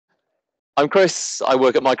I'm Chris. I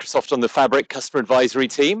work at Microsoft on the Fabric customer advisory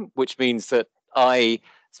team, which means that I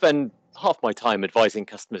spend half my time advising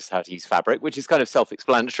customers how to use Fabric, which is kind of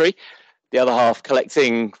self-explanatory. The other half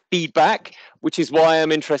collecting feedback, which is why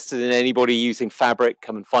I'm interested in anybody using Fabric.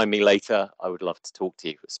 Come and find me later. I would love to talk to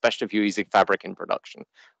you, especially if you're using Fabric in production.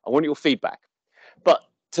 I want your feedback. But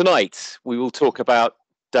tonight we will talk about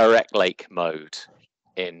direct lake mode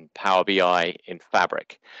in Power BI in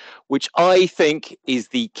Fabric, which I think is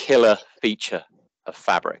the killer feature of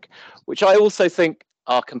Fabric, which I also think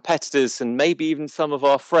our competitors and maybe even some of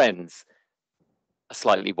our friends are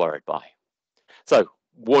slightly worried by. So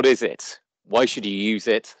what is it? Why should you use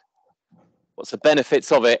it? What's the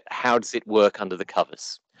benefits of it? How does it work under the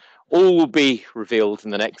covers? All will be revealed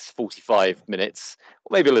in the next 45 minutes,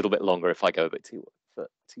 or maybe a little bit longer if I go a bit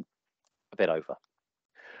over.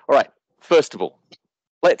 All right, first of all,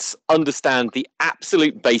 let's understand the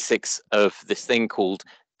absolute basics of this thing called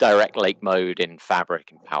direct lake mode in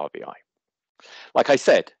Fabric and Power BI. Like I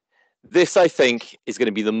said, this I think is going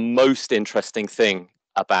to be the most interesting thing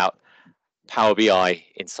about Power BI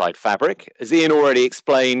inside Fabric. As Ian already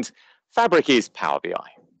explained, Fabric is Power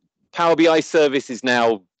BI. Power BI service is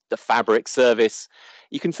now the Fabric service.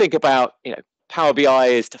 You can think about, Power BI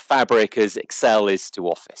is to Fabric as Excel is to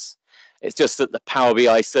Office. It's just that the Power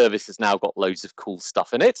BI service has now got loads of cool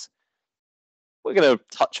stuff in it. We're going to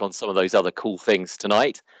touch on some of those other cool things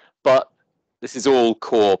tonight, but this is all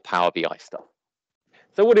core Power BI stuff.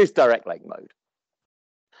 So what is direct lake mode?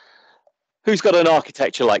 Who's got an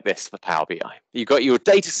architecture like this for Power BI? You've got your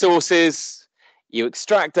data sources, you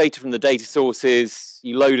extract data from the data sources,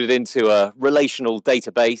 you load it into a relational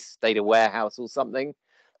database, data warehouse or something.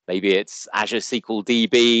 Maybe it's Azure SQL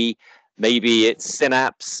DB, maybe it's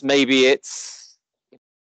Synapse, maybe it's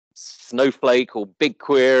Snowflake or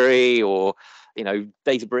BigQuery or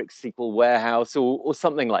Databricks SQL Warehouse or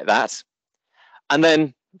something like that. And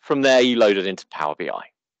then from there you load it into Power BI.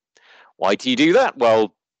 Why do you do that?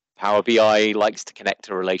 Well, Power BI likes to connect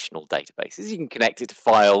to relational databases. You can connect it to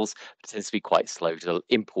files, but it tends to be quite slow to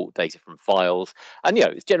import data from files. And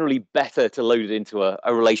it's generally better to load it into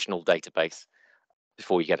a relational database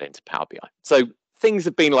before you get it into Power BI. So things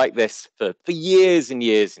have been like this for years and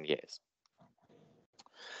years and years.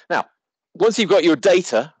 Now, once you've got your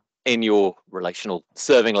data in your relational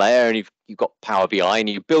serving layer and you've got Power BI and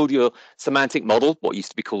you build your semantic model, what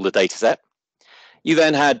used to be called a data set, you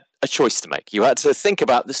then had a choice to make. You had to think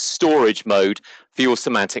about the storage mode for your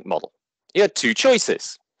semantic model. You had two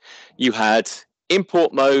choices. You had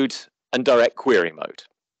import mode and direct query mode.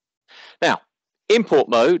 Now, import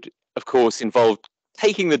mode, of course, involved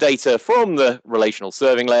taking the data from the relational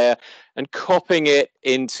serving layer and copying it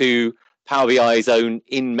into Power BI's own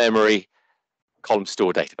in-memory column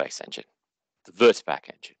store database engine, the Vertipack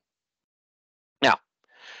engine. Now,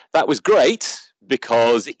 that was great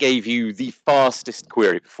because it gave you the fastest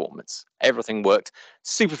query performance. Everything worked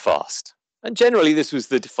super fast. And generally, this was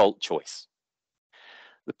the default choice.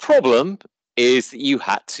 The problem is that you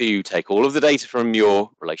had to take all of the data from your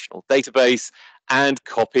relational database and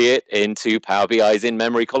copy it into Power BI's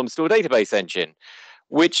in-memory column store database engine,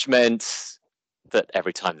 which meant that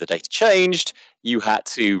every time the data changed, you had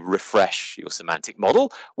to refresh your semantic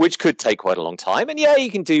model, which could take quite a long time. And yeah,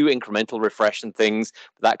 you can do incremental refresh and things,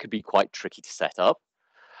 but that could be quite tricky to set up.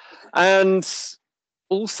 And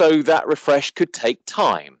also that refresh could take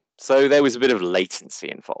time. So there was a bit of latency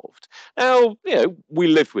involved. Now, we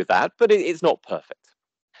lived with that, but it's not perfect.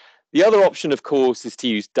 The other option, of course, is to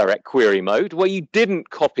use direct query mode, where you didn't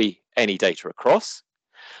copy any data across.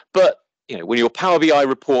 But when your Power BI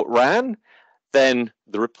report ran, then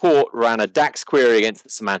the report ran a DAX query against the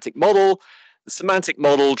semantic model. The semantic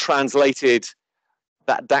model translated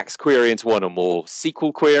that DAX query into one or more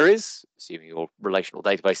SQL queries, assuming your relational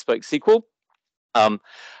database spoke SQL.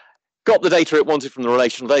 Got the data it wanted from the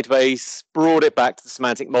relational database, brought it back to the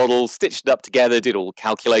semantic model, stitched it up together, did all the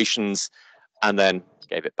calculations, and then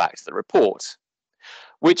gave it back to the report,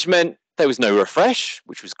 which meant there was no refresh,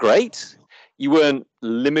 which was great. You weren't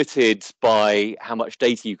limited by how much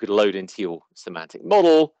data you could load into your semantic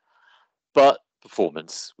model, but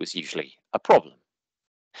performance was usually a problem.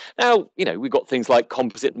 Now, we've got things like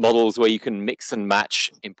composite models where you can mix and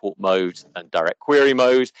match import mode and direct query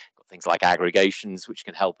mode. Got things like aggregations, which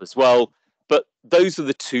can help as well. But those are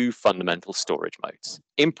the two fundamental storage modes,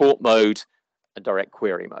 import mode and direct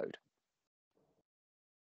query mode.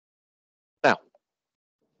 Now,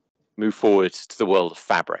 move forward to the world of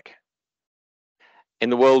Fabric. In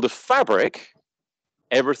the world of Fabric,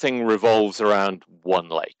 everything revolves around one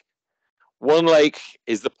lake. One lake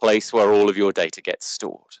is the place where all of your data gets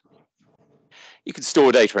stored. You can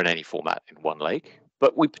store data in any format in one lake.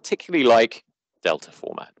 but we particularly like Delta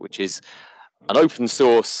format, which is an open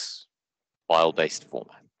source file-based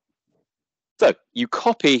format. So you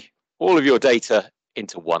copy all of your data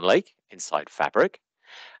into OneLake inside Fabric,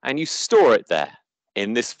 and you store it there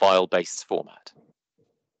in this file-based format.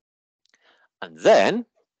 And then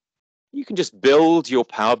you can just build your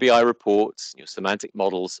Power BI reports, your semantic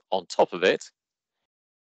models on top of it,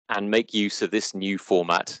 and make use of this new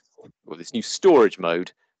format, or this new storage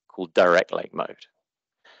mode called Direct Lake mode.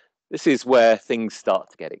 This is where things start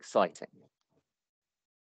to get exciting.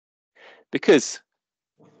 Because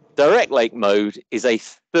Direct Lake mode is a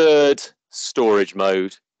third storage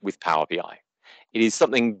mode with Power BI. It is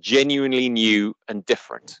something genuinely new and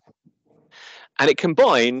different. And it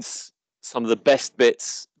combines some of the best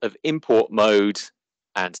bits of import mode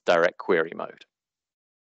and direct query mode.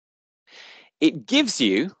 It gives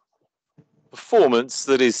you performance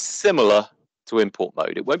that is similar to import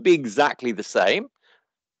mode. It won't be exactly the same,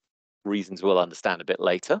 reasons we'll understand a bit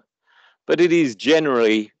later, but it is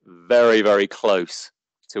generally very, very close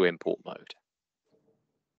to import mode.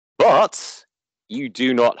 But you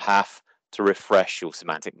do not have to refresh your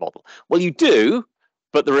semantic model. Well, you do,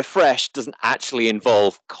 but the refresh doesn't actually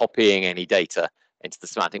involve copying any data into the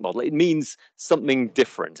semantic model. It means something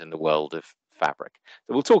different in the world of Fabric.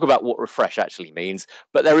 So we'll talk about what refresh actually means,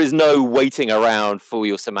 but there is no waiting around for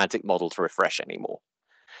your semantic model to refresh anymore.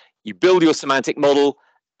 You build your semantic model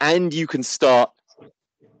and you can start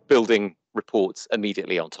building reports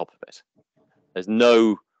immediately on top of it. There's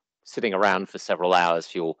no sitting around for several hours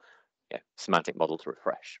for your semantic model to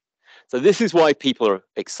refresh. So this is why people are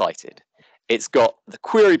excited. It's got the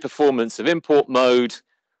query performance of import mode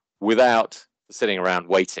without sitting around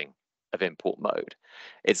waiting of import mode.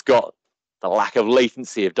 It's got the lack of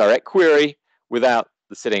latency of direct query without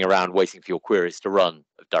the sitting around waiting for your queries to run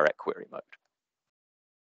of direct query mode.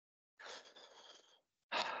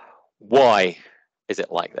 Why is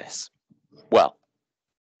it like this? Well,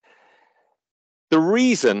 the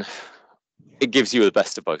reason it gives you the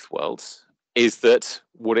best of both worlds is that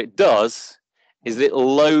what it does is it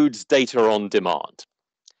loads data on demand.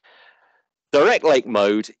 Direct Lake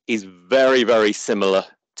mode is very, very similar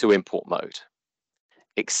to import mode,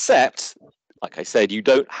 except, like I said, you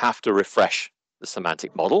don't have to refresh the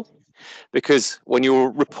semantic model, because when your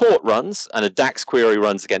report runs and a DAX query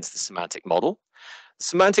runs against the semantic model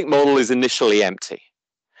is initially empty.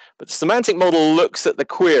 But the semantic model looks at the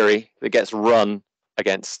query that gets run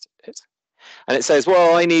against it. And it says,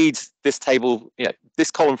 well, I need this table, this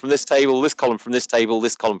column from this table, this column from this table,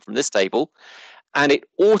 this column from this table. And it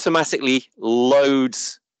automatically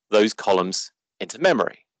loads those columns into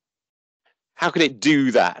memory. How can it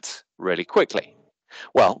do that really quickly?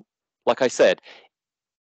 Well, like I said,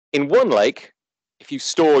 in OneLake, if you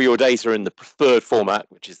store your data in the preferred format,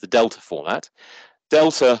 which is the Delta format,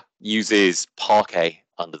 Delta uses Parquet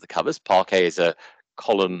under the covers. Parquet is a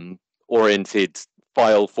column-oriented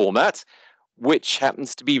file format, which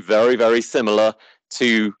happens to be very, very similar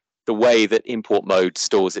to the way that import mode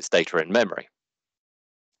stores its data in memory.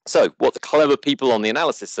 So what the clever people on the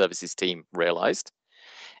analysis services team realized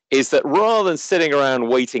is that rather than sitting around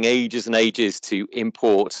waiting ages and ages to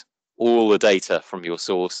import all the data from your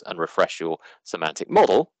source and refresh your semantic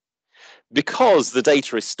model, because the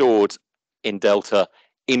data is stored in Delta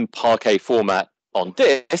in Parquet format on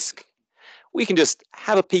disk, we can just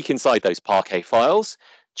have a peek inside those Parquet files,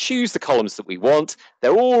 choose the columns that we want.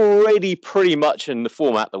 They're already pretty much in the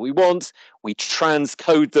format that we want. We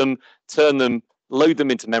transcode them, load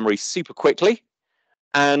them into memory super quickly,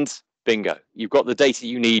 and bingo, you've got the data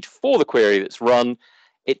you need for the query that's run.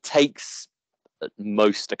 It takes at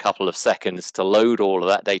most a couple of seconds to load all of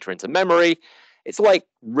that data into memory. It's like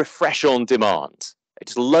refresh on demand. It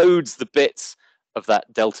just loads the bits of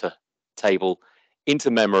that Delta table into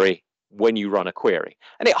memory when you run a query,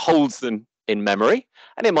 and it holds them in memory,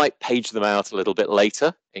 and it might page them out a little bit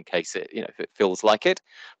later in case it, if it feels like it.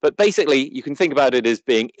 But basically, you can think about it as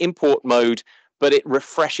being import mode, but it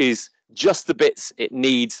refreshes just the bits it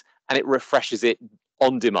needs, and it refreshes it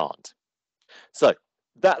on demand. So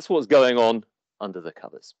that's what's going on under the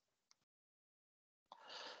covers.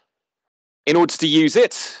 In order to use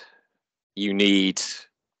it, you need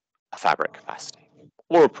a Fabric capacity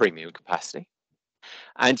or a premium capacity,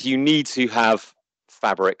 and you need to have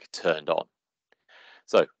Fabric turned on.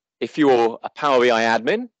 So if you're a Power BI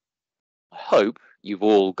admin, I hope you've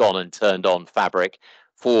all gone and turned on Fabric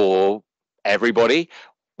for everybody.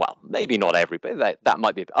 Well, maybe not everybody. That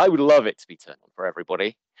might be. I would love it to be turned on for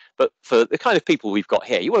everybody. But for the kind of people we've got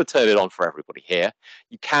here, you want to turn it on for everybody here.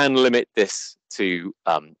 You can limit this to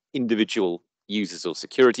individual users or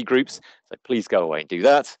security groups. So please go away and do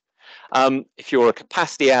that. If you're a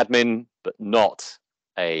capacity admin, but not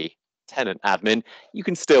a tenant admin, you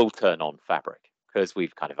can still turn on Fabric because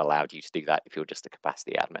we've kind of allowed you to do that if you're just a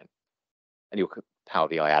capacity admin. And your Power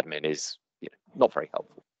BI admin is not very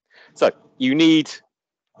helpful. So you need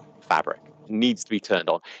Fabric. It needs to be turned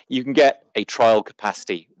on. You can get a trial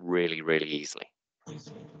capacity really, really easily.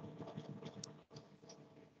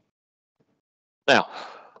 Now,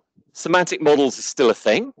 semantic models is still a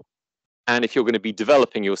thing. And if you're going to be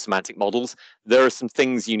developing your semantic models, there are some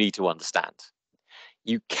things you need to understand.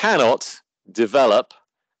 You cannot develop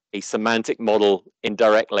a semantic model in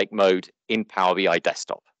direct lake mode in Power BI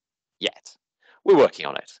desktop yet. We're working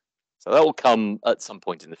on it. So that will come at some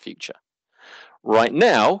point in the future. Right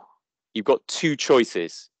now, you've got two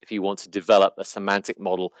choices if you want to develop a semantic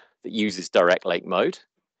model that uses direct lake mode.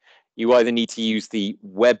 You either need to use the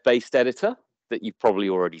web-based editor that you've probably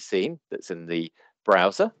already seen that's in the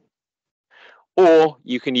browser, or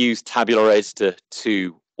you can use Tabular Editor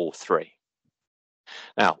 2 or 3.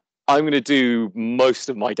 Now, I'm going to do most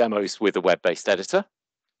of my demos with a web-based editor.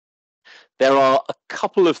 There are a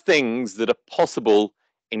couple of things that are possible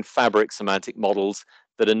in Fabric semantic models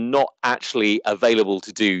that are not actually available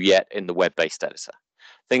to do yet in the web-based editor.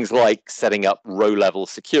 Things like setting up row-level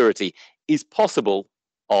security is possible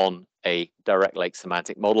on a direct lake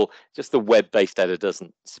semantic model, just the web-based editor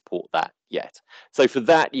doesn't support that yet. So for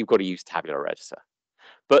that, you've got to use Tabular Editor.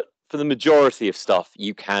 But for the majority of stuff,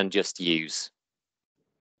 you can just use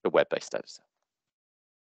the web-based editor.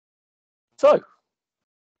 So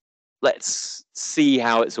let's see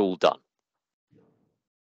how it's all done.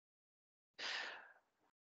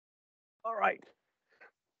 All right.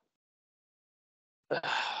 Come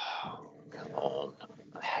on.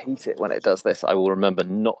 I hate it when it does this. I will remember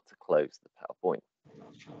not to close the PowerPoint.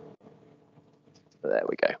 There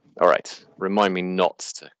we go. All right. Remind me not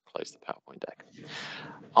to close the PowerPoint deck.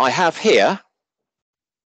 I have here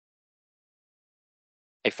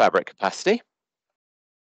a Fabric capacity,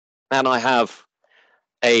 and I have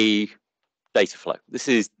a data flow. This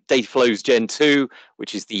is Data Flows Gen 2,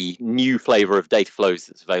 which is the new flavor of data flows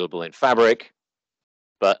that's available in Fabric.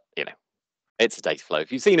 But, it's a data flow.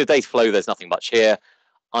 If you've seen a data flow, there's nothing much here.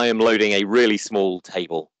 I am loading a really small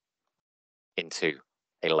table into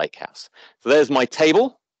a lakehouse. So there's my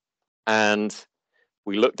table, and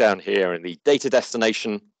we look down here in the data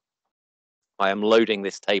destination. I am loading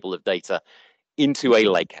this table of data into a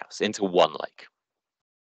lakehouse, into one lake.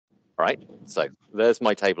 All right, so there's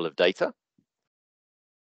my table of data.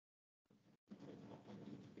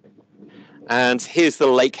 And here's the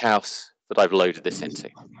lakehouse that I've loaded this into.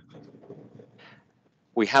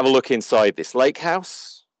 We have a look inside this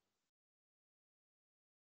lakehouse.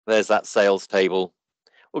 There's that sales table.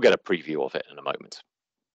 We'll get a preview of it in a moment.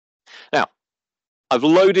 Now, I've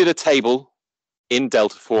loaded a table in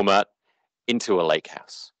Delta format into a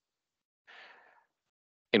lakehouse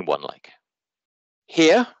in one lake.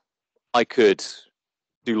 Here, I could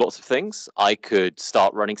do lots of things. I could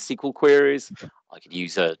start running SQL queries. I could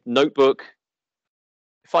use a notebook.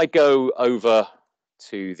 If I go over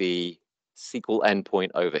to the SQL endpoint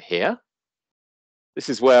over here, this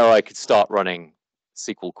is where I could start running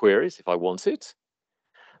SQL queries if I wanted.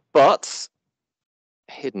 But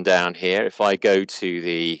hidden down here, if I go to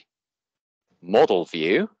the model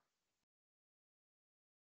view,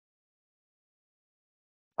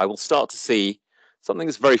 I will start to see something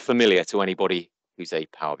that's very familiar to anybody who's a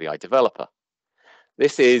Power BI developer.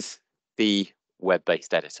 This is the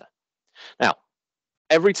web-based editor. Now,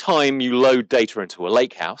 every time you load data into a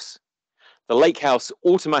lakehouse, the lakehouse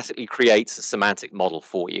automatically creates a semantic model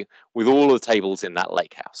for you with all of the tables in that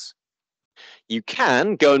lakehouse. You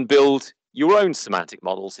can go and build your own semantic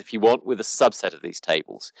models if you want with a subset of these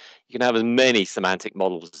tables. You can have as many semantic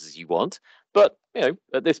models as you want, but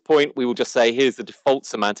at this point we will just say here's the default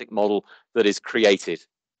semantic model that is created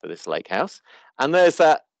for this lakehouse, and there's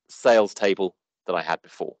that sales table that I had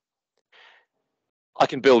before. I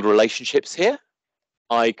can build relationships here.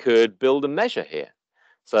 I could build a measure here.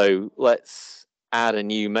 So let's add a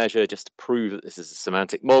new measure just to prove that this is a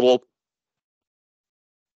semantic model.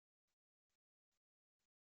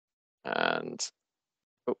 And,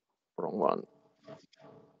 oh, wrong one.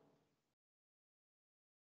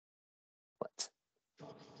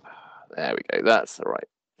 There we go, that's the right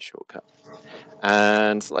shortcut.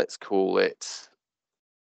 And let's call it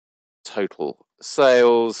total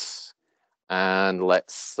sales, and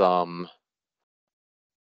let's sum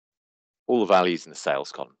all the values in the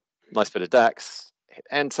sales column. Nice bit of DAX, hit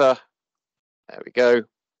enter, there we go.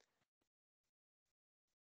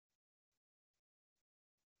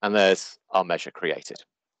 And there's our measure created.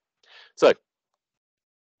 So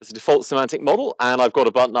It's a default semantic model, and I've got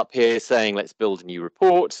a button up here saying let's build a new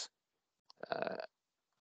report.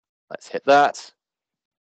 Let's hit that.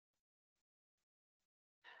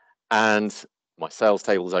 And my sales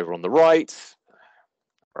table is over on the right.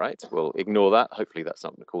 Right, we'll ignore that. Hopefully that's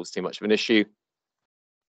not going to cause too much of an issue.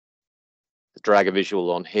 Drag a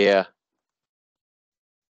visual on here.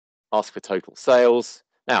 Ask for total sales.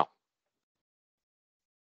 Now,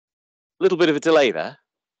 a little bit of a delay there.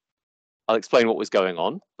 I'll explain what was going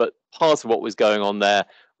on, but part of what was going on there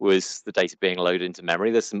was the data being loaded into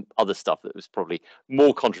memory. There's some other stuff that was probably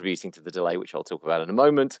more contributing to the delay, which I'll talk about in a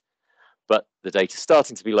moment. But the data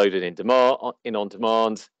starting to be loaded in on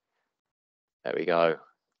demand. There we go.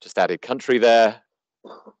 Just added country there.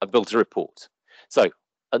 I built a report. So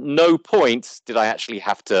at no point did I actually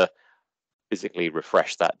have to physically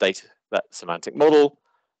refresh that data, that semantic model.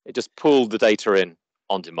 It just pulled the data in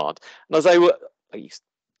on demand. And as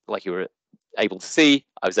like you were able to see,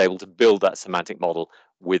 I was able to build that semantic model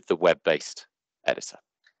with the web-based editor.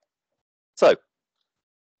 So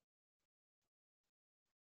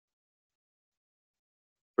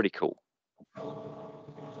pretty cool.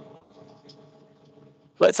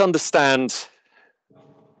 Let's understand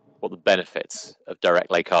what the benefits of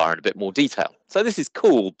Direct Lake are in a bit more detail. So this is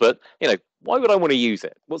cool, but why would I want to use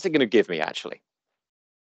it? What's it going to give me actually?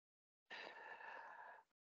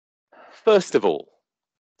 First of all,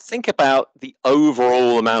 think about the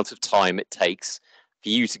overall amount of time it takes for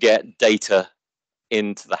you to get data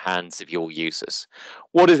into the hands of your users.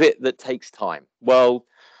 What is it that takes time? Well,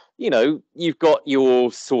 you've got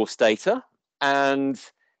your source data and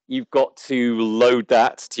you've got to load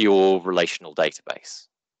that to your relational database.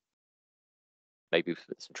 Maybe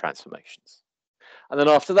with some transformations. And then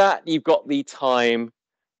after that, you've got the time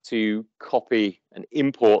to copy and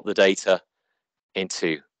import the data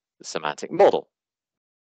into the semantic model.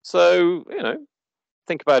 So,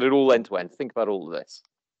 think about it all end to end. Think about all of this.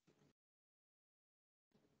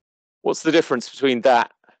 What's the difference between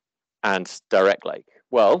that and Direct Lake?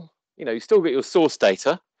 Well, you've still got your source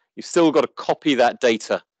data. You've still got to copy that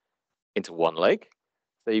data into OneLake.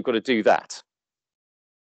 So you've got to do that.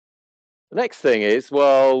 The next thing is,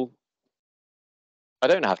 well, I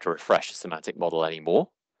don't have to refresh the semantic model anymore.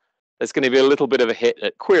 There's going to be a little bit of a hit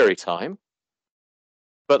at query time,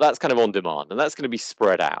 but that's kind of on demand, and that's going to be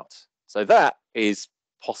spread out. So that is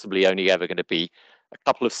possibly only ever going to be a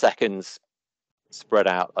couple of seconds spread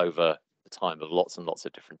out over the time of lots and lots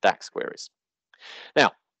of different DAX queries.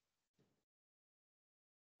 Now,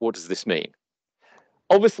 what does this mean?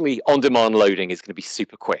 Obviously, on-demand loading is going to be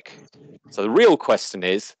super quick. So the real question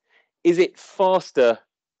is it faster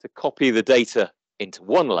to copy the data into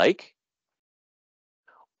OneLake,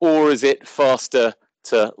 or is it faster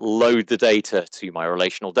to load the data to my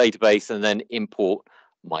relational database and then import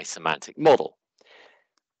my semantic model?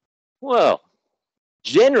 Well,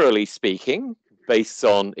 generally speaking, based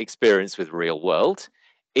on experience with real world,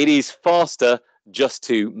 it is faster just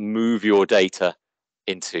to move your data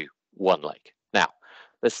into OneLake. Now,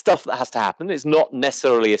 there's stuff that has to happen. It's not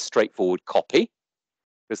necessarily a straightforward copy,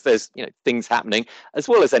 because there's things happening as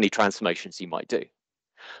well as any transformations you might do.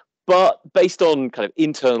 But based on kind of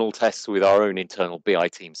internal tests with our own internal BI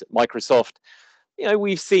teams at Microsoft,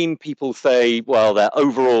 we've seen people say, well, their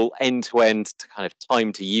overall end-to-end kind of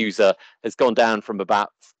time to user has gone down from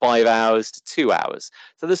about 5 hours to 2 hours.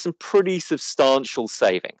 So there's some pretty substantial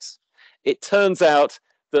savings. It turns out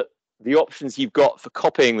that the options you've got for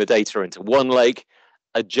copying the data into OneLake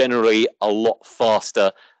are generally a lot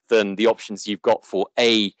faster than the options you've got for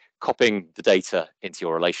copying the data into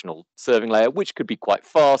your relational serving layer, which could be quite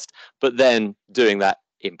fast, but then doing that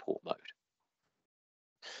import mode.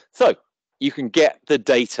 So you can get the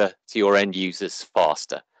data to your end users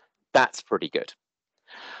faster. That's pretty good.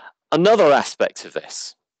 Another aspect of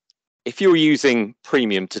this, if you're using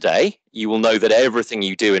Premium today, you will know that everything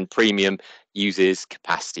you do in Premium uses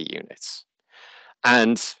capacity units.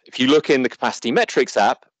 And if you look in the capacity metrics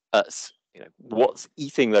app, what's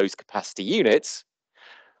eating those capacity units,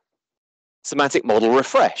 semantic model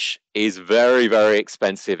refresh is very, very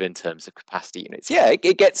expensive in terms of capacity units. Yeah,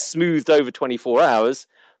 it gets smoothed over 24 hours,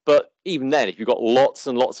 but even then, if you've got lots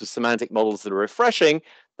and lots of semantic models that are refreshing,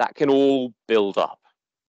 that can all build up.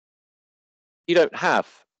 You don't have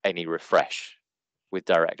any refresh with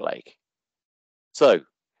Direct Lake. So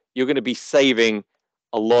you're going to be saving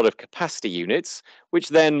a lot of capacity units, which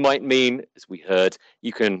then might mean, as we heard,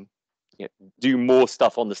 you can do more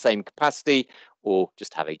stuff on the same capacity or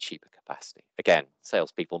just have a cheaper capacity. Again,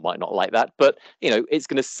 salespeople might not like that, but it's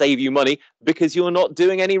going to save you money because you're not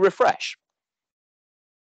doing any refresh.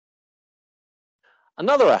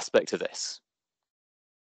 Another aspect of this,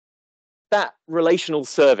 that relational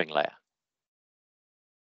serving layer,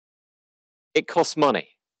 it costs money.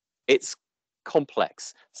 It's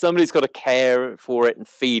complex. Somebody's got to care for it and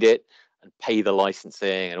feed it and pay the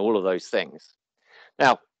licensing and all of those things.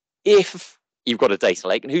 Now, if you've got a data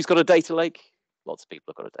lake, and who's got a data lake? Lots of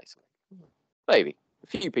people have got a data lake. Maybe a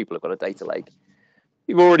few people have got a data lake.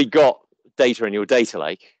 You've already got data in your data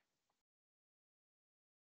lake.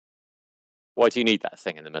 Why do you need that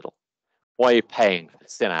thing in the middle? Why are you paying for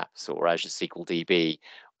Synapse or Azure SQL DB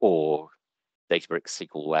or Databricks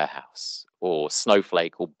SQL Warehouse or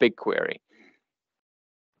Snowflake or BigQuery?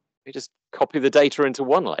 You just copy the data into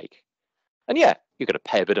one lake. And yeah, you're going to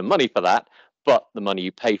pay a bit of money for that, but the money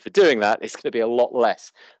you pay for doing that is going to be a lot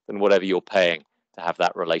less than whatever you're paying to have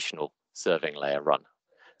that relational serving layer run.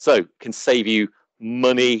 So it can save you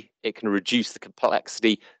money, it can reduce the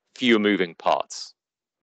complexity, fewer moving parts.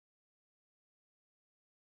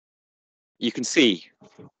 You can see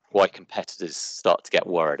why competitors start to get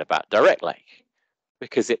worried about Direct Lake,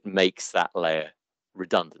 because it makes that layer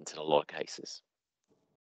redundant in a lot of cases.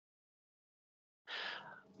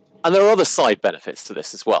 And there are other side benefits to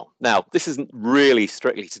this as well. Now, this isn't really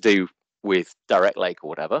strictly to do with Direct Lake or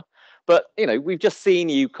whatever, but we've just seen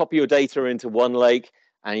you copy your data into one lake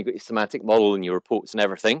and you've got your semantic model and your reports and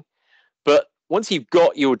everything. But once you've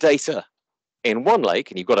got your data in one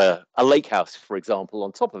lake and you've got a lake house, for example,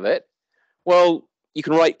 on top of it, well, you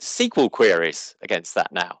can write SQL queries against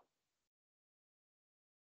that now.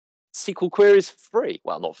 SQL queries for free.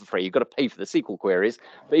 Well, not for free. You've got to pay for the SQL queries,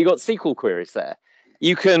 but you've got SQL queries there.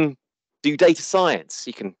 You can do data science.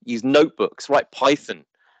 You can use notebooks, write Python,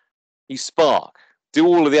 use Spark, do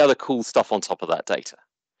all of the other cool stuff on top of that data.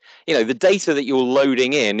 The data that you're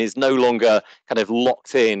loading in is no longer kind of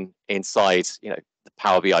locked in inside, the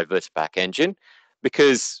Power BI Vertipack engine,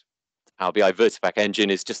 because the Power BI Vertipack engine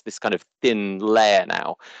is just this kind of thin layer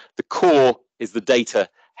now. The core is the data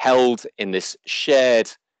held in this shared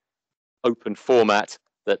open format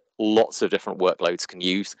that lots of different workloads can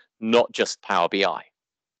use, not just Power BI.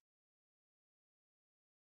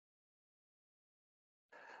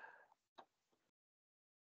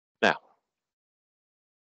 Now,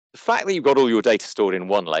 the fact that you've got all your data stored in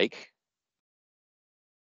one lake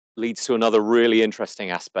leads to another really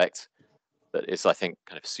interesting aspect that is, I think,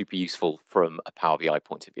 kind of super useful from a Power BI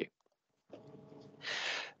point of view.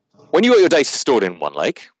 When you got your data stored in one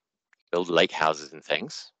lake, build lake houses and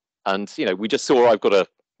things, and we just saw I've got a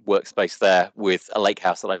workspace there with a lake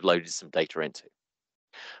house that I've loaded some data into.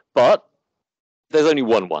 But there's only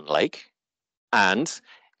one lake, and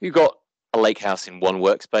you've got a lake house in one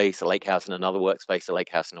workspace, a lake house in another workspace, a lake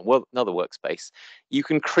house in another workspace. You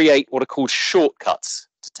can create what are called shortcuts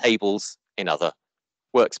to tables in other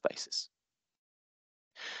workspaces.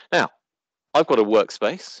 Now, I've got a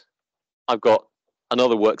workspace, I've got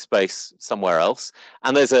another workspace somewhere else,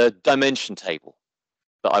 and there's a dimension table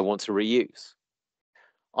that I want to reuse.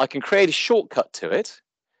 I can create a shortcut to it.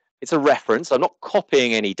 It's a reference. I'm not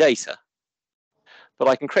copying any data, but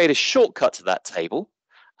I can create a shortcut to that table,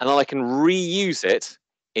 and then I can reuse it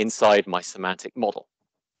inside my semantic model.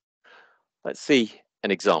 Let's see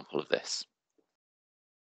an example of this.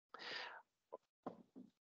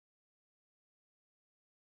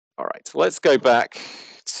 All right, so let's go back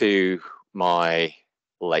to my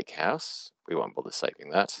lake house. We won't bother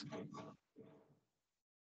saving that.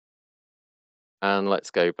 And let's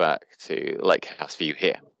go back to lake house view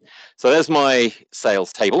here. So there's my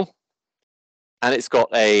sales table, and it's got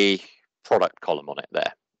a product column on it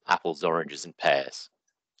there, apples, oranges, and pears.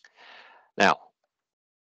 Now,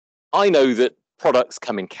 I know that products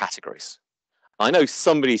come in categories. I know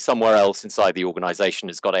somebody somewhere else inside the organization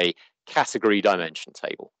has got a category dimension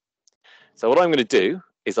table. So what I'm going to do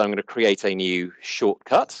is I'm going to create a new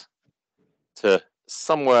shortcut to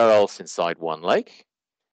somewhere else inside one lake.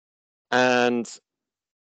 And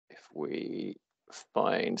if we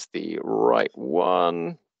find the right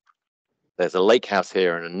one, there's a lake house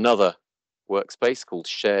here and another workspace called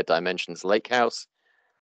Shared Dimensions Lakehouse,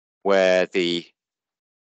 where the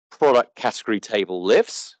product category table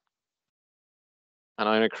lives. And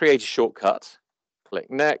I'm going to create a shortcut, click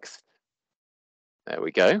next. There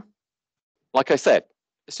we go. Like I said,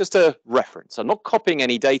 it's just a reference. I'm not copying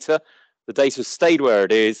any data. The data stayed where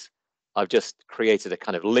it is. I've just created a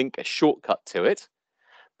kind of link, a shortcut to it.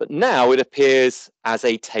 But now it appears as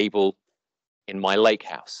a table in my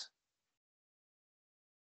lakehouse.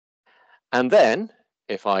 And then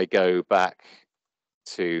if I go back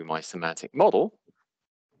to my semantic model,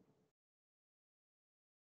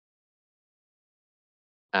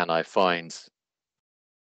 and I find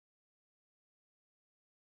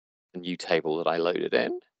a new table that I loaded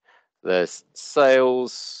in, there's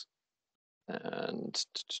sales, And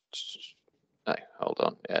no, hold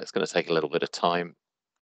on. Yeah, it's going to take a little bit of time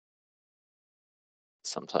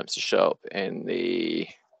sometimes to show up in the.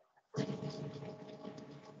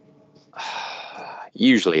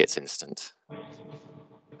 Usually it's instant.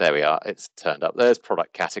 There we are. It's turned up. There's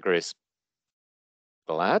product categories.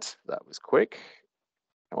 Glad that was quick.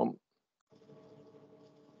 Come on.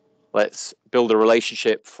 Let's build a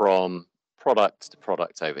relationship from product to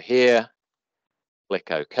product over here. Click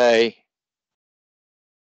OK.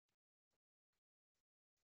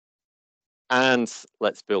 And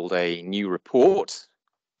let's build a new report.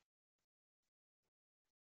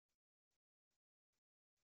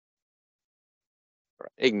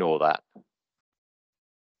 Ignore that.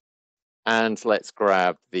 And let's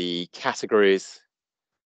grab the categories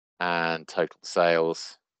and total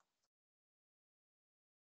sales.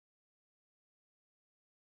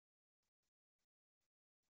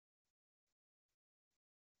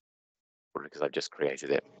 Because I've just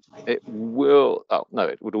created it. It will, oh no,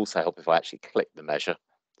 it would also help if I actually click the measure.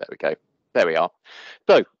 There we go. There we are.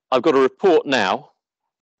 So I've got a report now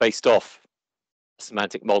based off a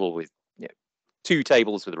semantic model with two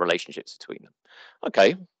tables with relationships between them.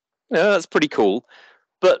 Okay, yeah, that's pretty cool.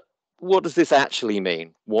 But what does this actually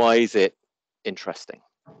mean? Why is it interesting?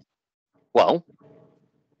 Well,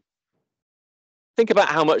 think about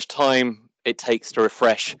how much time it takes to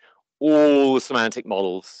refresh all the semantic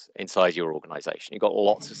models inside your organization. You've got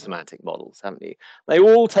lots of semantic models, haven't you? They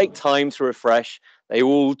all take time to refresh. They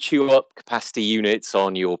all chew up capacity units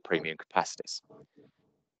on your premium capacities.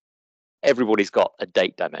 Everybody's got a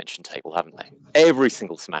date dimension table, haven't they? Every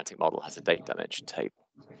single semantic model has a date dimension table.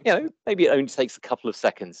 You know, maybe it only takes a couple of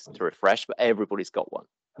seconds to refresh, but everybody's got one.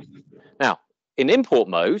 Now, in import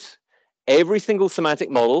mode, every single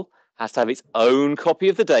semantic model has to have its own copy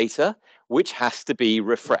of the data, which has to be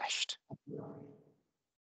refreshed.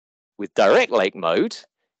 With direct lake mode,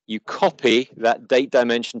 you copy that date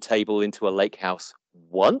dimension table into a lakehouse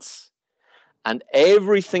once, and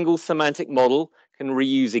every single semantic model can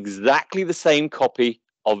reuse exactly the same copy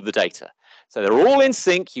of the data. So they're all in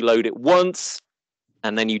sync, you load it once,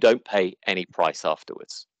 and then you don't pay any price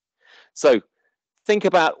afterwards. So think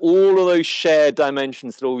about all of those shared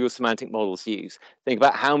dimensions that all your semantic models use. Think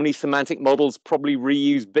about how many semantic models probably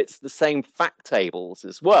reuse bits of the same fact tables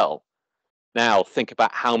as well. Now think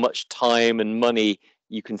about how much time and money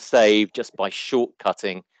you can save just by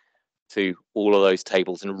shortcutting to all of those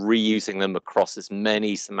tables and reusing them across as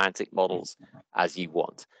many semantic models as you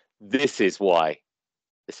want. This is why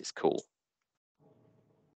this is cool.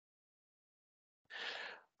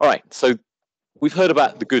 All right, so we've heard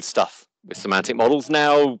about the good stuff with semantic models.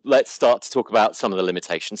 Now let's start to talk about some of the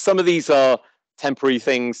limitations. Some of these are temporary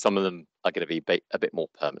things, some of them are going to be a bit more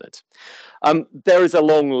permanent. There is a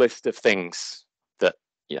long list of things that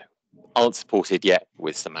aren't supported yet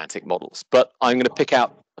with semantic models, but I'm going to pick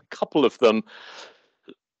out a couple of them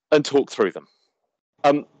and talk through them.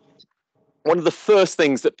 One of the first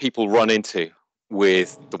things that people run into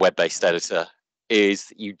with the web-based editor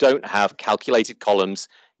is you don't have calculated columns,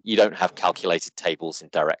 you don't have calculated tables in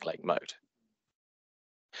direct lake mode.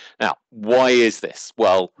 Now, why is this?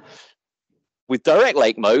 Well, with direct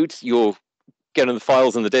lake mode, you're getting the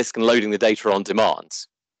files on the disk and loading the data on demand.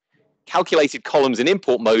 Calculated columns in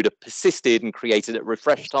import mode are persisted and created at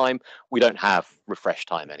refresh time. We don't have refresh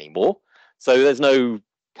time anymore. So there's no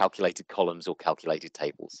calculated columns or calculated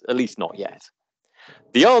tables, at least not yet.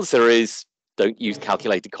 The answer is don't use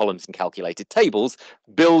calculated columns and calculated tables.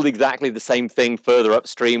 Build exactly the same thing further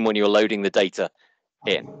upstream when you're loading the data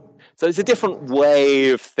in. So it's a different way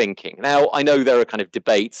of thinking. Now, I know there are kind of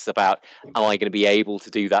debates about, am I going to be able to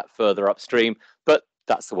do that further upstream? But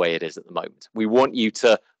that's the way it is at the moment. We want you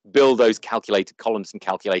to build those calculated columns and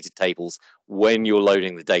calculated tables when you're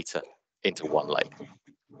loading the data into one lake.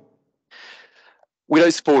 We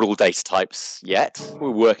don't support all data types yet. We're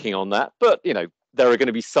working on that, but there are going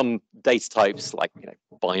to be some data types like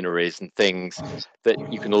binaries and things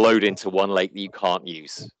that you can load into one lake that you can't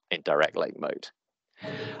use in direct lake mode.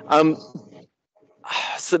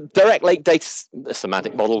 So direct lake data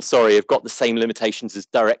semantic models, sorry, have got the same limitations as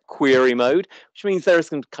direct query mode, which means there are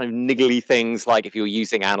some kind of niggly things like if you're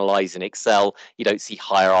using analyze in Excel, you don't see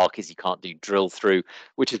hierarchies, you can't do drill through,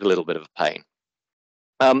 which is a little bit of a pain.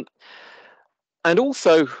 And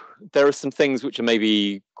also, there are some things which are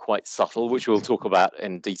maybe quite subtle, which we'll talk about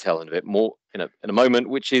in detail in a bit more in a moment,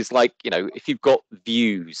 which is like, if you've got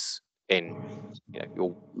views in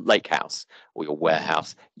your lake house or your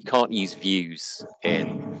warehouse, you can't use views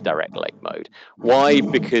in direct lake mode. Why?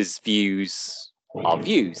 Because views are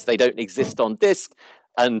views. They don't exist on disk,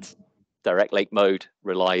 and Direct lake mode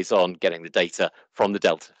relies on getting the data from the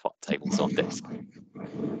Delta tables on disk.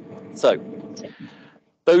 So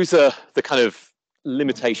those are the kind of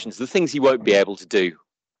limitations, the things you won't be able to do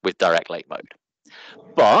with direct lake mode.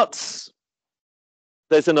 But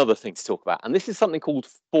there's another thing to talk about, and this is something called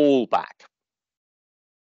fallback.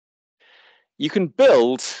 You can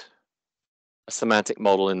build a semantic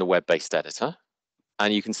model in the web-based editor,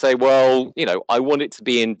 and you can say, well, I want it to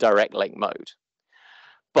be in direct lake mode.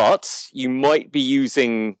 But you might be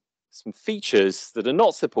using some features that are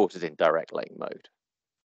not supported in direct lake mode.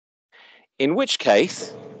 In which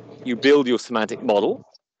case, you build your semantic model,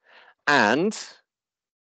 and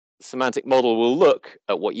the semantic model will look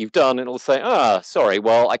at what you've done and it'll say, sorry,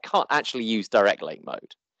 well, I can't actually use direct lake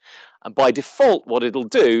mode. And by default, what it'll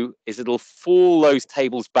do is it'll fall those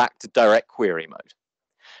tables back to direct query mode.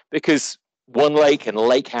 Because OneLake and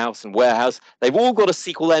Lakehouse and Warehouse, they've all got a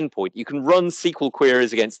SQL endpoint. You can run SQL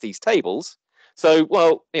queries against these tables. So,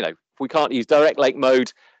 well, if we can't use direct lake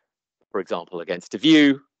mode, for example, against a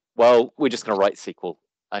view, well, we're just going to write SQL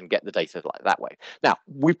and get the data like that way. Now,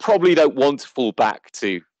 we probably don't want to fall back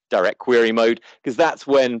to direct query mode because that's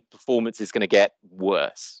when performance is going to get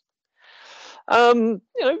worse.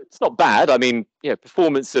 It's not bad. I mean,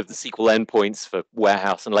 performance of the SQL endpoints for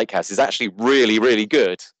Warehouse and Lakehouse is actually really, really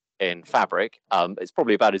good in Fabric. It's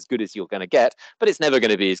probably about as good as you're going to get, but it's never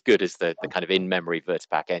going to be as good as the kind of in-memory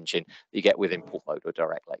Vertipack engine you get with import mode or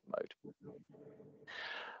direct lake mode.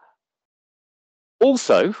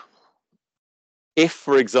 Also, if,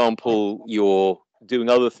 for example, you're doing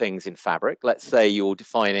other things in Fabric, let's say you're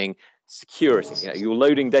defining security, you're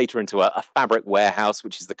loading data into a Fabric warehouse,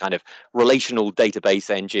 which is the kind of relational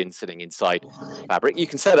database engine sitting inside Fabric, you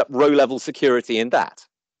can set up row-level security in that.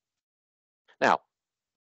 Now,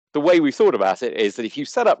 the way we thought about it is that if you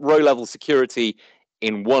set up row-level security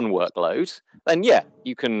in one workload, then yeah,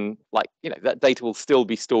 you can, that data will still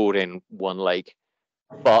be stored in OneLake,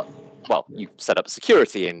 but, well, you set up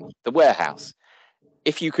security in the warehouse.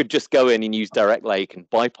 If you could just go in and use direct lake and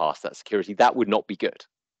bypass that security, that would not be good.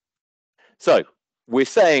 So we're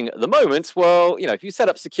saying at the moment, well, if you set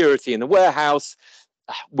up security in the warehouse,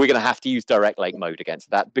 we're going to have to use direct lake mode against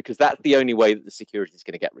that because that's the only way that the security is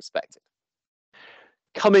going to get respected.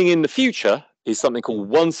 Coming in the future is something called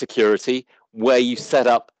One Security, where you set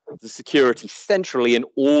up the security centrally and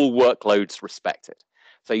all workloads respect it.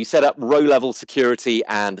 So you set up row-level security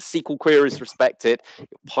and the SQL queries respect it, your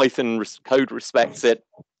Python code respects it,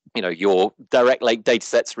 your direct lake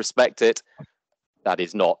datasets respect it. That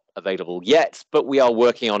is not available yet, but we are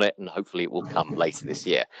working on it and hopefully it will come later this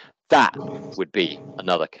year. That would be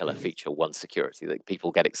another killer feature, One Security, that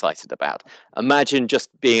people get excited about. Imagine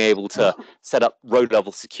just being able to set up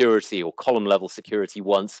row-level security or column-level security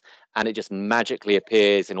once, and it just magically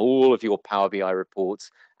appears in all of your Power BI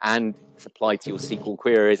reports and it's applied to your SQL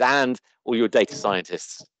queries, and all your data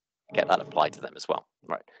scientists get that applied to them as well.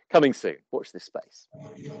 Right, coming soon. Watch this space.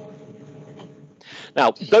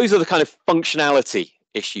 Now, those are the kind of functionality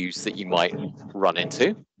issues that you might run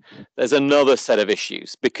into. There's another set of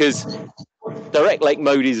issues because direct lake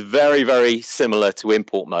mode is very, very similar to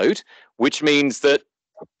import mode, which means that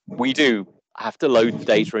we do have to load the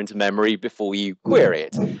data into memory before you query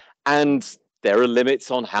it. And there are limits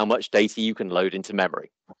on how much data you can load into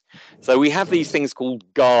memory. So we have these things called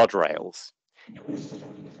guardrails.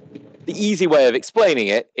 The easy way of explaining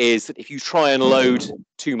it is that if you try and load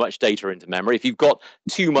too much data into memory, if you've got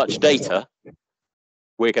too much data,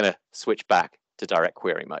 we're going to switch back to direct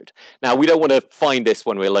query mode. Now, we don't want to find this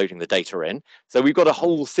when we're loading the data in. So we've got a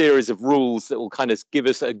whole series of rules that will kind of give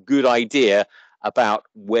us a good idea about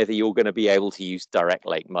whether you're going to be able to use direct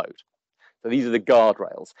lake mode. So these are the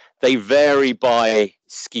guardrails. They vary by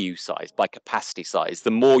SKU size, by capacity size. The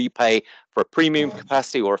more you pay for a premium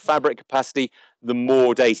capacity or a Fabric capacity, the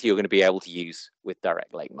more data you're going to be able to use with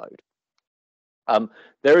direct lake mode.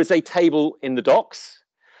 There is a table in the docs,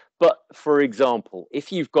 but for example,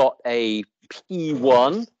 if you've got a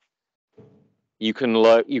P1, you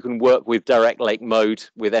can work with direct lake mode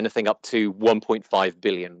with anything up to 1.5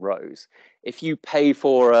 billion rows. If you pay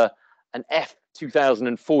for an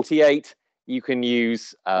F2048, you can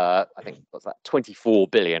use, I think, what's that, 24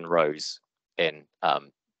 billion rows in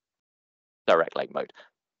direct lake mode.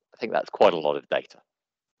 I think that's quite a lot of data.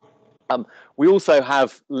 We also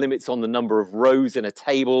have limits on the number of rows in a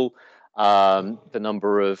table, the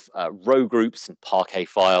number of row groups and Parquet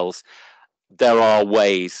files. There are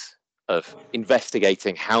ways of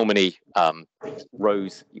investigating how many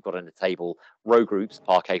rows you've got in a table, row groups,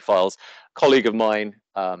 Parquet files. A colleague of mine,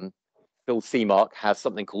 Phil Seamark, has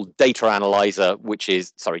something called Delta Analyzer, which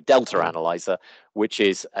is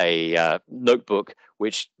a notebook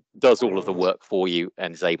which does all of the work for you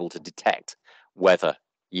and is able to detect whether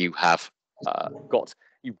you have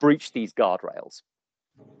you breached these guardrails.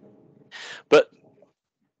 But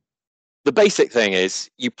the basic thing is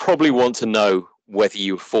you probably want to know whether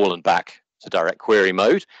you've fallen back to direct query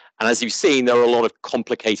mode. And as you've seen, there are a lot of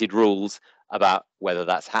complicated rules about whether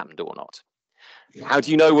that's happened or not. How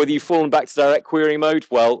do you know whether you've fallen back to direct query mode?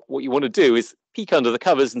 Well, what you want to do is peek under the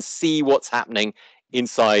covers and see what's happening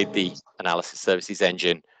inside the analysis services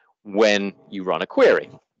engine when you run a query.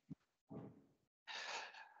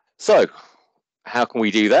 So how can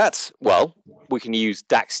we do that? Well, we can use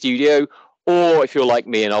DAX Studio, or if you're like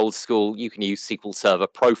me and old school, you can use SQL Server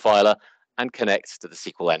Profiler and connect to the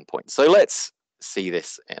SQL endpoint. So let's see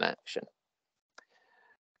this in action.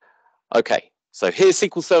 Okay, so here's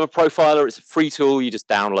SQL Server Profiler. It's a free tool. You just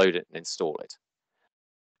download it and install it.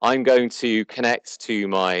 I'm going to connect to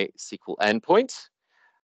my SQL endpoint.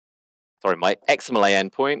 Sorry, my XMLA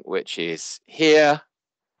endpoint, which is here.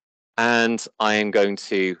 And I am going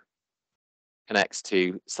to connect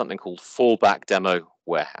to something called Fallback Demo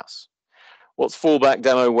Warehouse. What's Fallback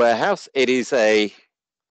Demo Warehouse? It is a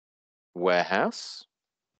warehouse.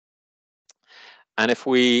 And if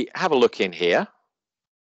we have a look in here,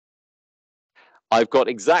 I've got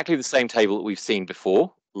exactly the same table that we've seen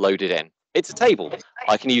before loaded in. It's a table.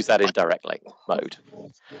 I can use that in direct link mode.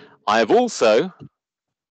 I have also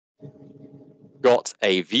got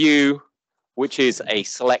a view, which is a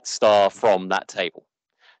select star from that table.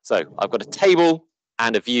 So I've got a table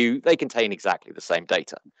and a view. They contain exactly the same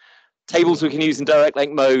data. Tables we can use in direct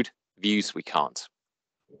link mode, views we can't.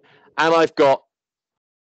 And I've got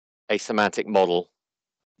a semantic model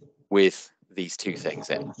with these two things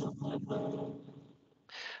in.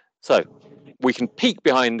 So we can peek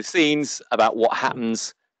behind the scenes about what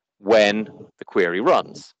happens when the query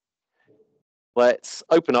runs. Let's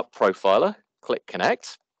open up Profiler, click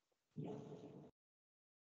Connect.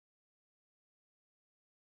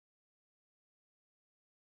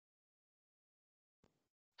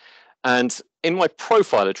 And in my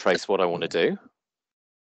Profiler trace, what I want to do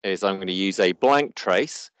is I'm going to use a blank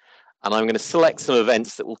trace, and I'm going to select some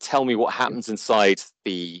events that will tell me what happens inside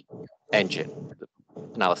the engine, the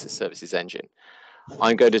analysis services engine.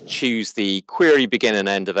 I'm going to choose the query begin and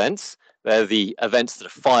end events. They're the events that are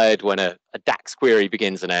fired when a DAX query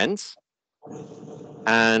begins and ends.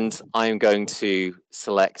 And I'm going to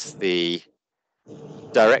select the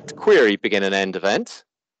direct query begin and end event.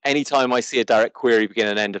 Anytime I see a direct query begin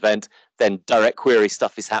and end event, then direct query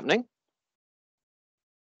stuff is happening.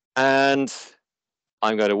 And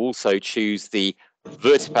I'm going to also choose the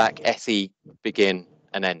Vertipack SE begin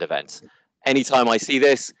and end events. Anytime I see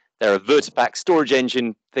this, there are Vertipack storage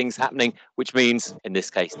engine things happening, which means, in this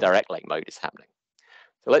case, direct link mode is happening.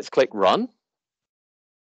 So let's click Run.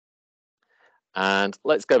 And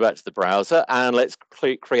let's go back to the browser and let's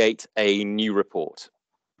create a new report.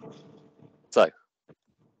 So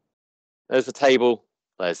there's the table,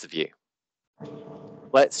 there's the view.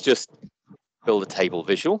 Let's just build a table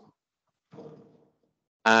visual.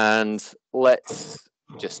 And let's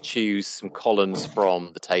just choose some columns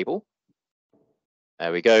from the table.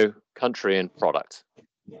 There we go, country and product.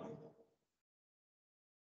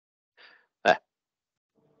 There.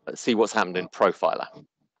 Let's see what's happened in Profiler.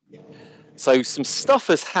 So some stuff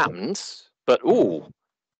has happened, but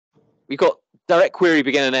we've got direct query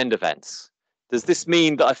begin and end events. Does this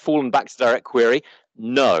mean that I've fallen back to direct query?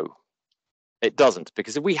 No, it doesn't,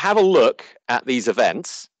 because if we have a look at these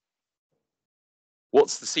events,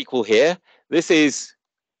 what's the SQL here? This is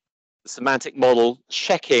the semantic model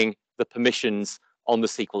checking the permissions on the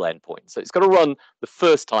SQL endpoint. So it's got to run the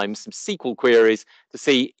first time some SQL queries to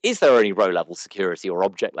see, is there any row level security or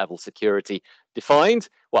object level security defined?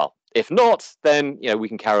 Well, if not, then we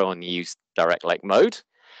can carry on and use direct link mode.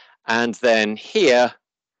 And then here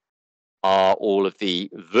are all of the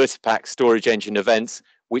Vertipack storage engine events,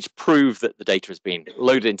 which prove that the data has been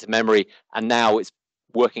loaded into memory, and now it's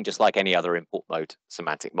working just like any other import mode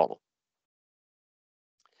semantic model.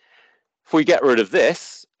 If we get rid of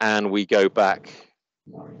this and we go back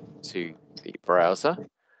to the browser,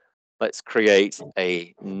 let's create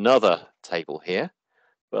another table here,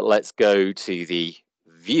 but let's go to the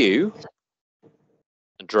view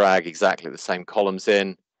and drag exactly the same columns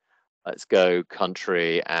in. Let's go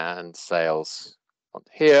country and sales on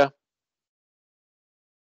here.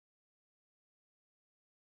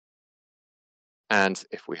 And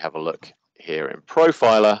if we have a look here in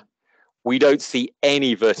Profiler, we don't see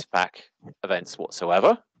any Vertipack events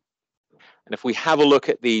whatsoever. And if we have a look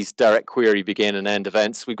at these direct query begin and end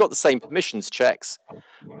events, we've got the same permissions checks,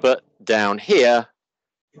 but down here,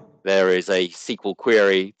 there is a SQL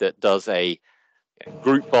query that does a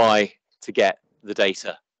group by to get the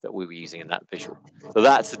data that we were using in that visual. So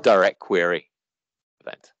that's a direct query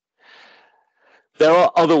event. There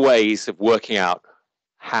are other ways of working out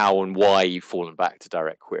how and why you've fallen back to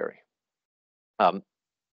direct query. Some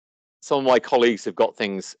of my colleagues have got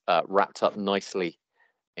things wrapped up nicely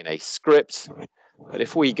in a script. But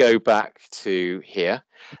if we go back to here,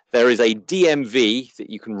 there is a DMV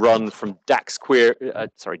that you can run from DAX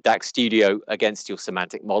Studio against your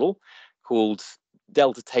semantic model called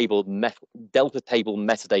Delta Table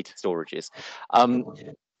Metadata Storages.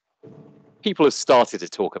 People have started to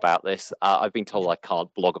talk about this. I've been told I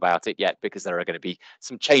can't blog about it yet because there are going to be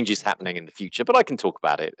some changes happening in the future, but I can talk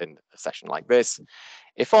about it in a session like this.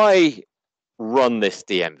 If I run this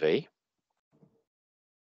DMV,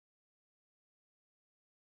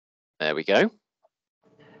 there we go.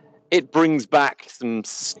 It brings back some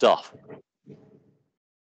stuff.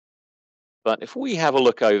 But if we have a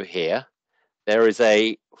look over here, there is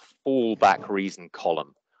a fallback reason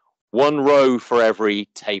column. One row for every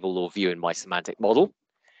table or view in my semantic model.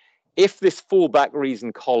 If this fallback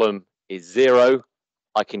reason column is 0,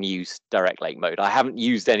 I can use direct lake mode. I haven't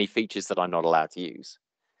used any features that I'm not allowed to use.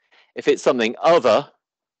 If it's something other,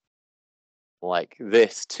 like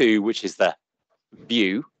this 2, which is the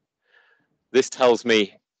view, this tells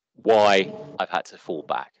me why I've had to fall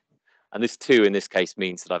back. And this 2 in this case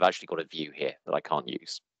means that I've actually got a view here that I can't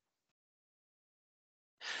use.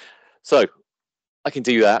 So I can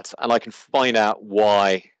do that and I can find out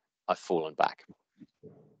why I've fallen back.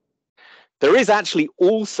 There is actually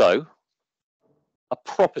also a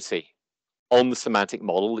property on the semantic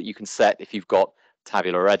model that you can set if you've got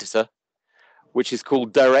tabular editor, which is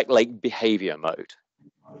called direct lake behavior mode.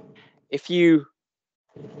 If you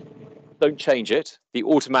don't change it, the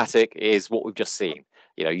automatic is what we've just seen.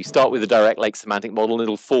 You start with the direct lake semantic model and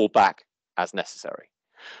it'll fall back as necessary.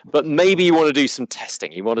 But maybe you want to do some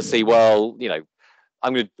testing. You want to see, well,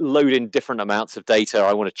 I'm going to load in different amounts of data.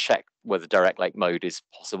 I want to check whether direct lake mode is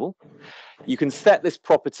possible. You can set this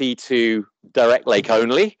property to direct lake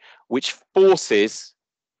only, which forces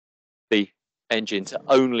the engine to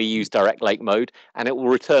only use direct lake mode, and it will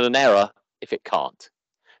return an error if it can't.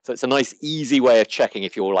 So it's a nice, easy way of checking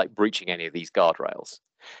if you're breaching any of these guardrails.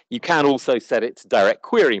 You can also set it to direct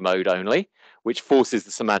query mode only, which forces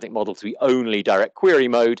the semantic model to be only direct query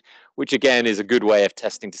mode, which again is a good way of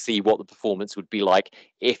testing to see what the performance would be like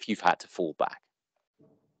if you've had to fall back.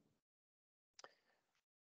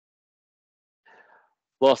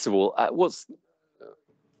 Last of all, well,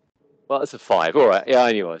 it's a 5. All right, yeah,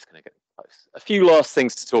 I knew I was going to get close. A few last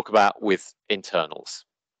things to talk about with internals.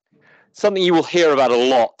 Something you will hear about a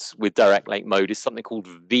lot with direct lake mode is something called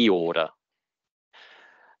V-order.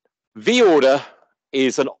 V-order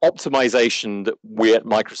is an optimization that we at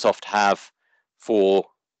Microsoft have for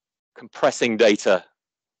compressing data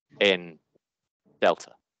in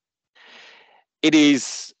Delta. It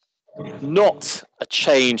is not a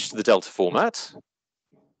change to the Delta format.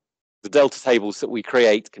 The Delta tables that we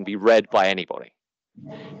create can be read by anybody.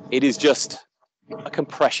 It is just a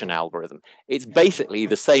compression algorithm. It's basically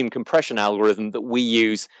the same compression algorithm that we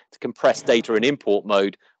use to compress data in import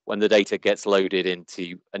mode when the data gets loaded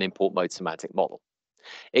into an import mode semantic model.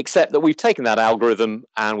 Except that we've taken that algorithm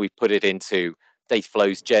and we've put it into data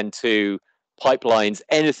flows Gen 2, pipelines,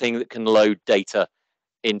 anything that can load data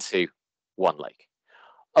into OneLake.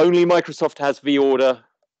 Only Microsoft has V-order.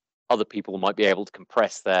 Other people might be able to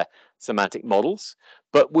compress their semantic models,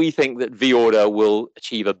 but we think that V-order will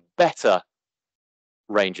achieve a better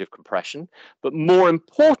range of compression. But more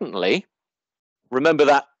importantly, remember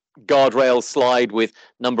that guardrail slide with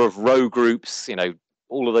number of row groups,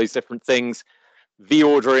 all of those different things.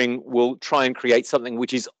 V-ordering will try and create something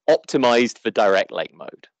which is optimized for direct lake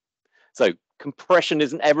mode. So compression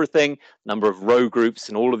isn't everything, number of row groups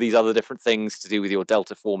and all of these other different things to do with your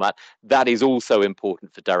Delta format, that is also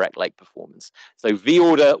important for direct lake performance. So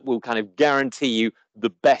V-order will kind of guarantee you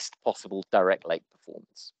the best possible direct lake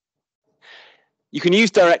performance. You can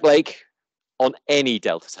use direct lake on any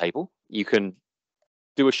Delta table. You can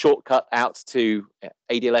do a shortcut out to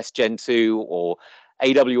ADLS Gen 2 or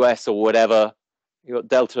AWS or whatever. You've got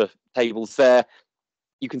Delta tables there.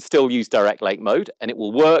 You can still use direct lake mode and it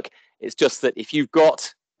will work. It's just that if you've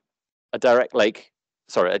got a direct lake,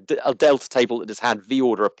 sorry, a Delta table that has had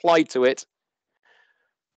V-order applied to it,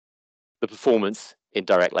 the performance in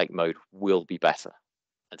direct lake mode will be better.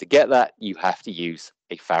 And to get that, you have to use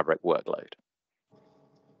a Fabric workload.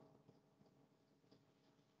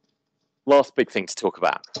 Last big thing to talk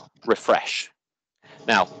about, refresh.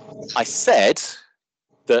 Now, I said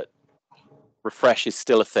that refresh is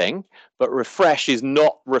still a thing, but refresh is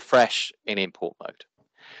not refresh in import mode.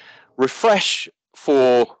 Refresh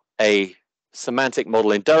for a semantic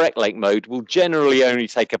model in direct lake mode will generally only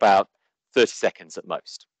take about 30 seconds at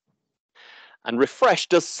most. And refresh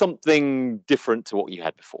does something different to what you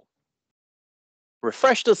had before.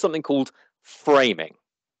 Refresh does something called framing.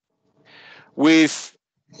 With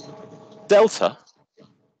Delta,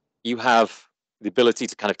 you have the ability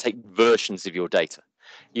to kind of take versions of your data.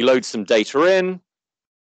 You load some data in,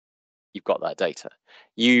 you've got that data.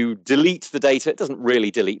 You delete the data. It doesn't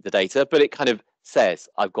really delete the data, but it kind of says,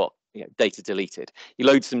 I've got data deleted. You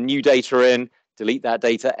load some new data in, delete that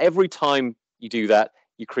data. Every time you do that,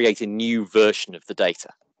 you create a new version of the data.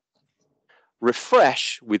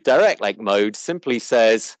 Refresh with direct lake mode simply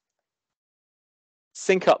says,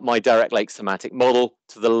 sync up my direct lake semantic model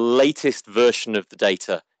to the latest version of the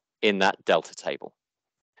data in that Delta table.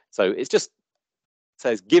 So it just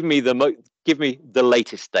says, give me the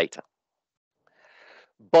latest data.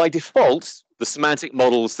 By default, the semantic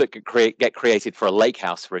models that get created for a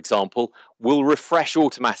lakehouse, for example, will refresh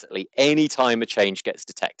automatically anytime a change gets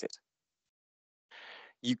detected.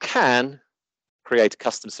 You can create a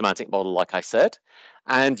custom semantic model, like I said,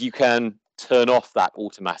 and you can turn off that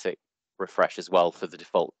automatic refresh as well for the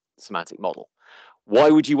default semantic model.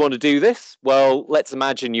 Why would you want to do this? Well, let's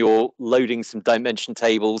imagine you're loading some dimension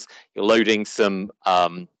tables, you're loading some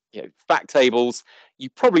fact tables.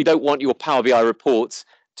 You probably don't want your Power BI reports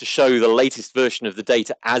to show the latest version of the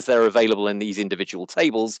data as they're available in these individual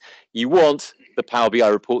tables. You want the Power BI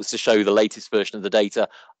reports to show the latest version of the data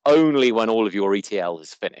only when all of your ETL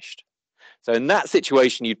is finished. So in that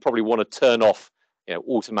situation, you'd probably want to turn off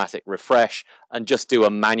automatic refresh and just do a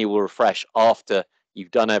manual refresh after you've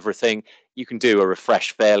done everything. You can do a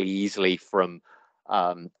refresh fairly easily from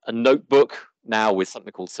a notebook now with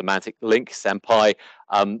something called Semantic Link, Senpai.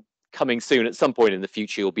 Coming soon, at some point in the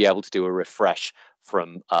future, you'll be able to do a refresh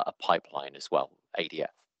from a pipeline as well, ADF.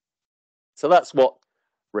 So that's what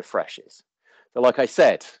refresh is. So like I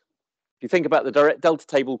said, if you think about the direct Delta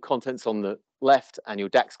table contents on the left and your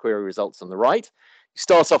DAX query results on the right, you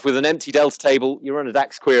start off with an empty Delta table, you run a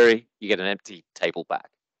DAX query, you get an empty table back.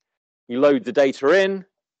 You load the data in,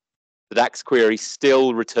 the DAX query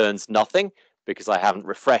still returns nothing because I haven't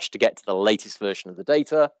refreshed to get to the latest version of the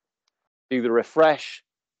data. Do the refresh,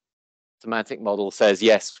 semantic model says,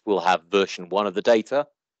 yes, we'll have version 1 of the data.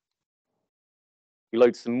 You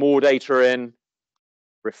load some more data in,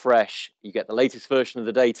 refresh, you get the latest version of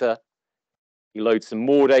the data. You load some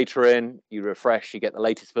more data in, you refresh, you get the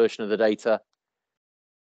latest version of the data.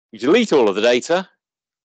 You delete all of the data,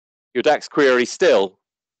 your DAX query still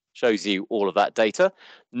shows you all of that data,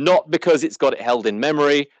 not because it's got it held in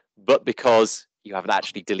memory, but because you haven't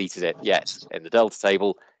actually deleted it yet in the Delta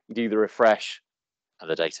table. You do the refresh and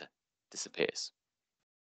the data disappears.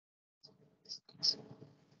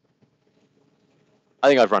 I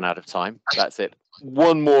think I've run out of time. That's it.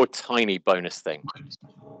 One more tiny bonus thing.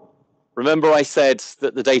 Remember I said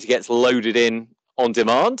that the data gets loaded in on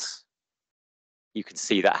demand? You can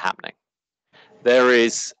see that happening. There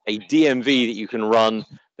is a DMV that you can run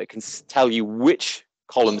that can tell you which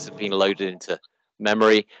columns have been loaded into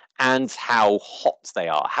memory and how hot they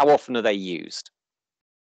are. How often are they used?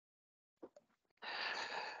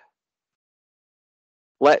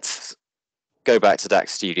 Let's go back to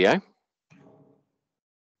DAX Studio.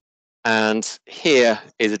 And here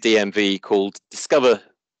is a DMV called Discover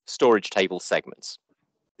Storage Table Segments.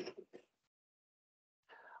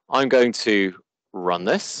 I'm going to run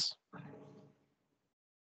this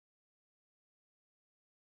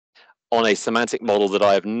on a semantic model that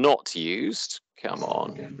I have not used. Come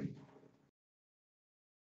on.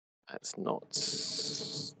 That's not.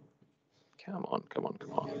 Come on, come on,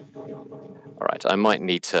 come on. All right, I might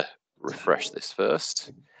need to refresh this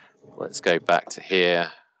first. Let's go back to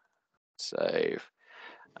here, save,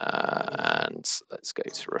 and let's go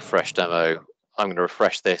to refresh demo. I'm going to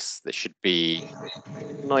refresh this. This should be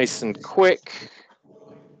nice and quick.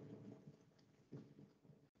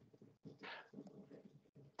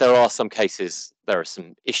 There are some cases, there are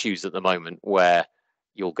some issues at the moment where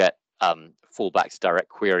you'll get fall back to direct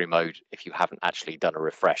query mode if you haven't actually done a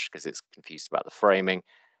refresh because it's confused about the framing.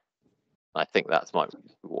 I think that's what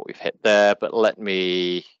we've hit there, but let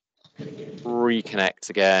me reconnect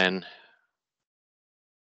again.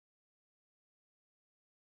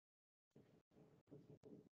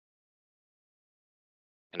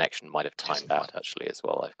 Connection might have timed out actually as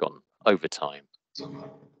well. I've gone over time.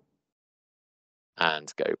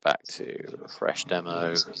 And go back to refresh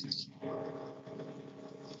demo.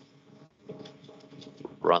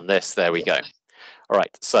 Run this, there we go. All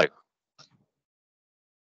right, so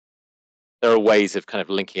there are ways of kind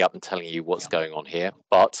of linking up and telling you what's going on here,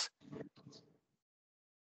 but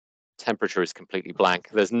temperature is completely blank.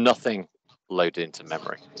 There's nothing loaded into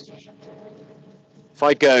memory. If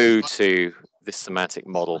I go to this semantic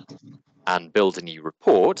model and build a new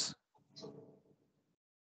report,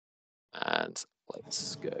 and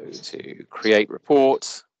let's go to create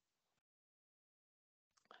report.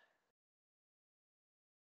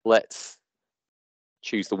 Let's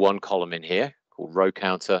choose the one column in here called row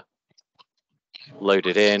counter, load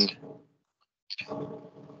it in.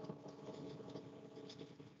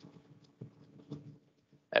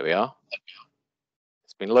 There we are.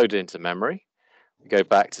 It's been loaded into memory. We go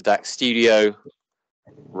back to DAX Studio,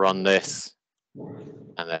 run this,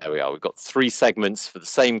 and there we are. We've got 3 segments for the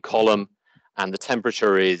same column, and the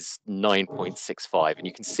temperature is 9.65, and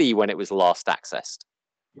you can see when it was last accessed.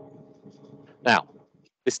 Now,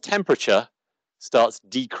 this temperature starts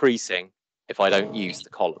decreasing if I don't use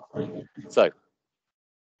the column. So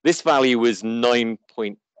this value was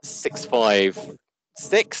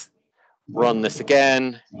 9.656. Run this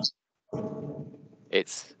again.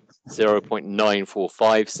 It's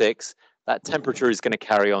 0.9456. That temperature is going to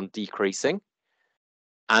carry on decreasing.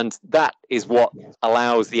 And that is what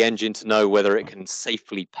allows the engine to know whether it can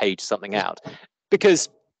safely page something out. Because,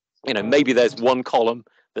 you know, maybe there's one column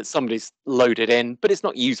that somebody's loaded in, but it's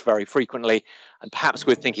not used very frequently. And perhaps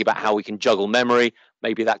we're thinking about how we can juggle memory.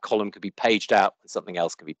 Maybe that column could be paged out and something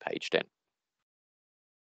else can be paged in.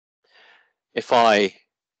 If I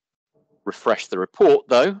refresh the report,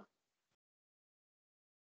 though,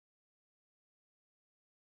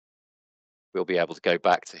 we'll be able to go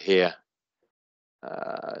back to here,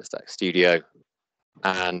 DAX Studio,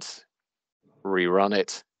 and rerun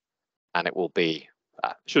it, and it will be,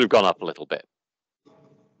 should have gone up a little bit. There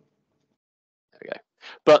we go.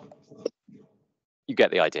 But you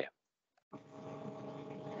get the idea.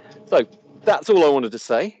 So that's all I wanted to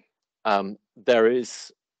say. There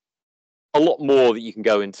is a lot more that you can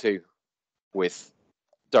go into with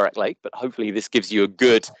Direct Lake, but hopefully this gives you a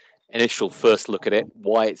good initial first look at it,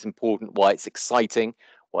 why it's important, why it's exciting,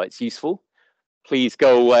 why it's useful. Please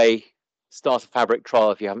go away, start a Fabric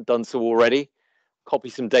trial if you haven't done so already, copy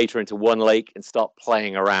some data into OneLake and start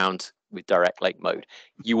playing around with Direct Lake mode.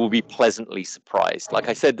 You will be pleasantly surprised. Like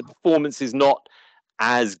I said, the performance is not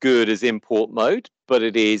as good as import mode, but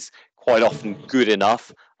it is quite often good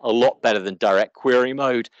enough, a lot better than direct query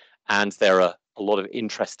mode, and there are a lot of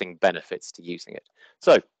interesting benefits to using it.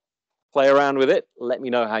 So play around with it, let me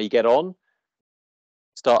know how you get on,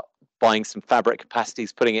 start buying some Fabric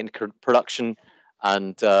capacities, putting it into production,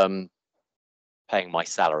 and paying my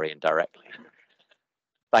salary indirectly.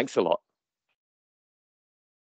 Thanks a lot.